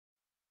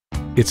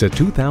It's a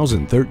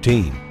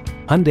 2013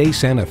 Hyundai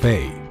Santa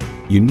Fe.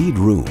 You need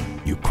room,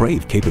 you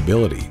crave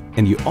capability,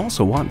 and you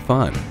also want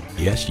fun.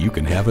 Yes, you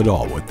can have it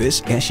all with this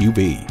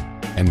SUV.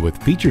 And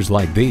with features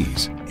like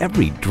these,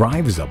 every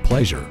drive is a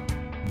pleasure.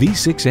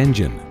 V6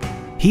 engine,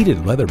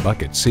 heated leather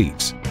bucket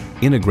seats,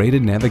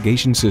 integrated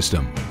navigation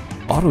system,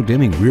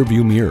 auto-dimming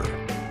rearview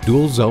mirror,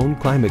 dual zone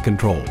climate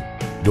control,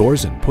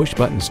 doors and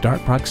push-button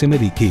start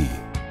proximity key,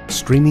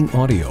 streaming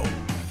audio,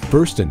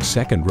 first and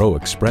second row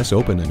express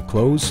open and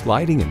close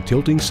sliding and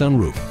tilting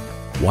sunroof,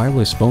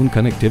 wireless phone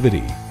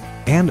connectivity,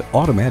 and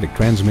automatic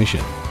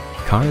transmission.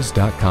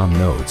 Cars.com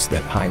notes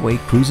that highway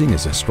cruising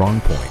is a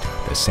strong point.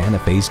 The Santa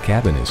Fe's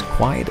cabin is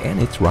quiet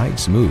and its ride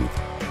smooth.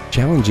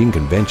 Challenging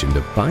convention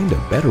to find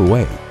a better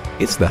way.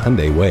 It's the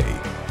Hyundai way.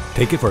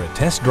 Take it for a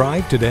test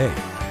drive today.